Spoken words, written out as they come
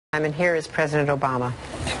And here is President Obama.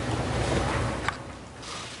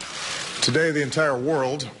 Today, the entire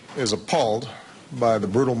world is appalled by the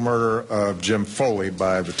brutal murder of Jim Foley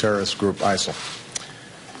by the terrorist group ISIL.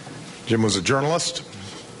 Jim was a journalist,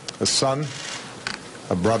 a son,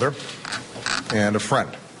 a brother, and a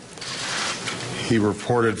friend. He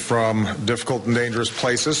reported from difficult and dangerous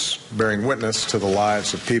places, bearing witness to the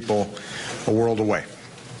lives of people a world away.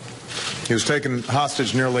 He was taken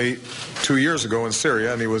hostage nearly 2 years ago in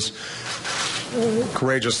Syria, and he was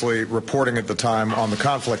courageously reporting at the time on the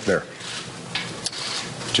conflict there.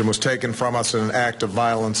 Jim was taken from us in an act of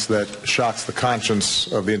violence that shocks the conscience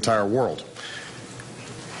of the entire world.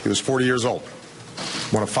 He was 40 years old,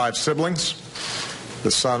 one of 5 siblings,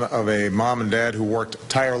 the son of a mom and dad who worked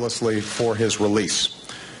tirelessly for his release.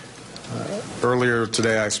 Earlier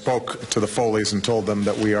today, I spoke to the Foleys and told them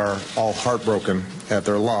that we are all heartbroken at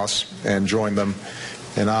their loss and joined them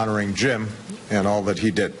in honoring Jim and all that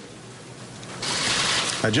he did.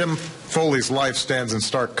 Now, Jim Foley's life stands in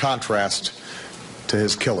stark contrast to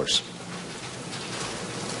his killers.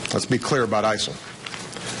 Let's be clear about ISIL.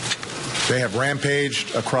 They have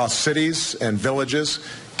rampaged across cities and villages,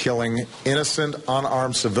 killing innocent,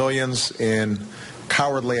 unarmed civilians in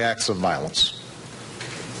cowardly acts of violence.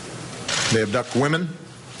 They abduct women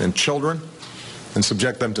and children and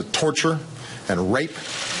subject them to torture and rape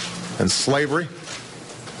and slavery.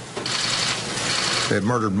 They have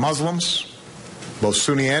murdered Muslims, both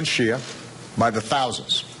Sunni and Shia, by the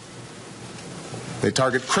thousands. They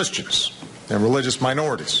target Christians and religious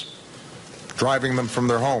minorities, driving them from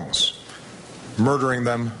their homes, murdering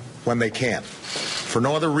them when they can, for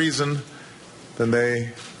no other reason than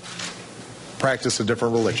they practice a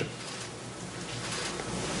different religion.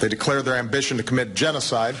 They declare their ambition to commit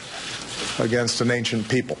genocide against an ancient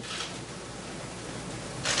people.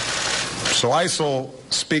 So ISIL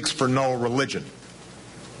speaks for no religion.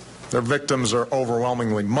 Their victims are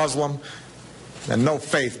overwhelmingly Muslim, and no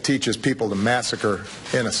faith teaches people to massacre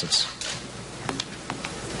innocents.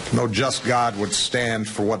 No just God would stand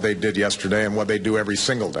for what they did yesterday and what they do every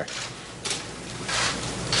single day.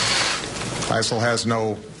 ISIL has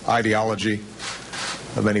no ideology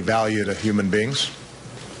of any value to human beings.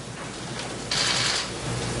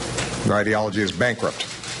 Their ideology is bankrupt.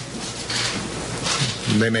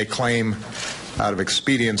 They may claim out of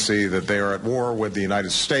expediency that they are at war with the United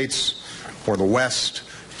States or the West,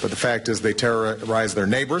 but the fact is they terrorize their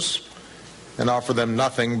neighbors and offer them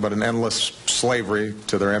nothing but an endless slavery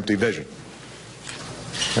to their empty vision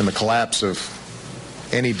and the collapse of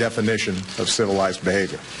any definition of civilized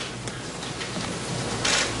behavior.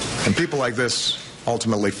 And people like this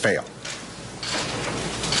ultimately fail.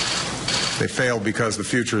 They fail because the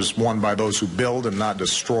future is won by those who build and not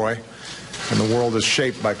destroy, and the world is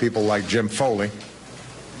shaped by people like Jim Foley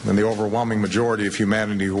and the overwhelming majority of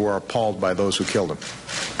humanity who are appalled by those who killed him.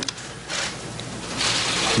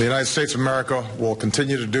 The United States of America will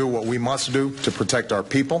continue to do what we must do to protect our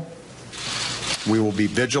people. We will be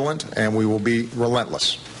vigilant and we will be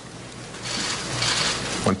relentless.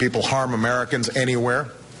 When people harm Americans anywhere,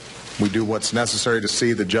 we do what's necessary to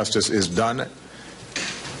see that justice is done,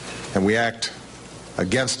 and we act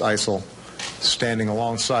against ISIL, standing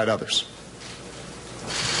alongside others.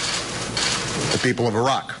 The people of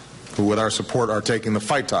Iraq, who with our support are taking the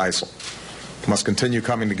fight to ISIL, must continue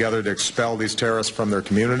coming together to expel these terrorists from their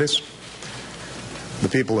communities. The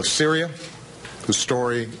people of Syria, whose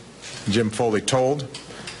story Jim Foley told,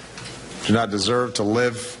 do not deserve to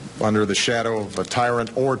live under the shadow of a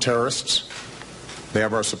tyrant or terrorists. They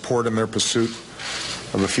have our support in their pursuit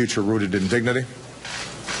of a future rooted in dignity.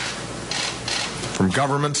 From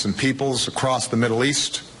governments and peoples across the Middle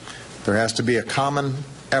East, there has to be a common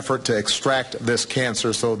effort to extract this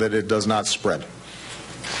cancer so that it does not spread.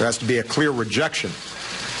 There has to be a clear rejection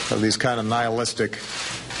of these kind of nihilistic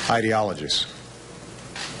ideologies.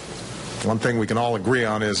 One thing we can all agree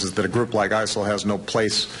on is that a group like ISIL has no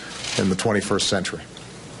place in the 21st century.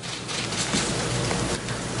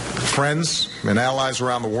 Friends and allies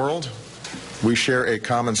around the world, we share a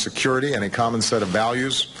common security and a common set of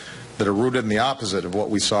values that are rooted in the opposite of what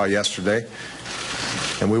we saw yesterday,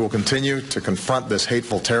 and we will continue to confront this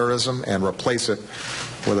hateful terrorism and replace it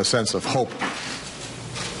with a sense of hope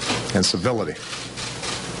and civility.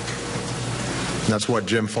 And that's what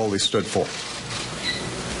Jim Foley stood for.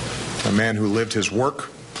 A man who lived his work,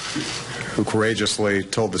 who courageously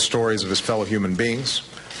told the stories of his fellow human beings,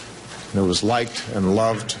 and who was liked and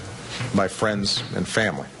loved by friends and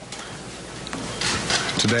family.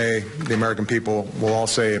 Today, the American people will all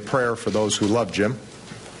say a prayer for those who love Jim.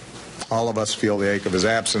 All of us feel the ache of his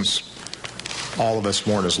absence. All of us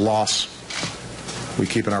mourn his loss. We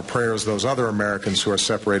keep in our prayers those other Americans who are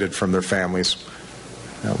separated from their families.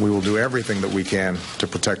 We will do everything that we can to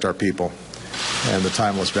protect our people and the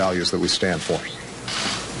timeless values that we stand for.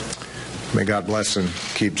 May God bless and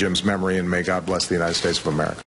keep Jim's memory, and may God bless the United States of America.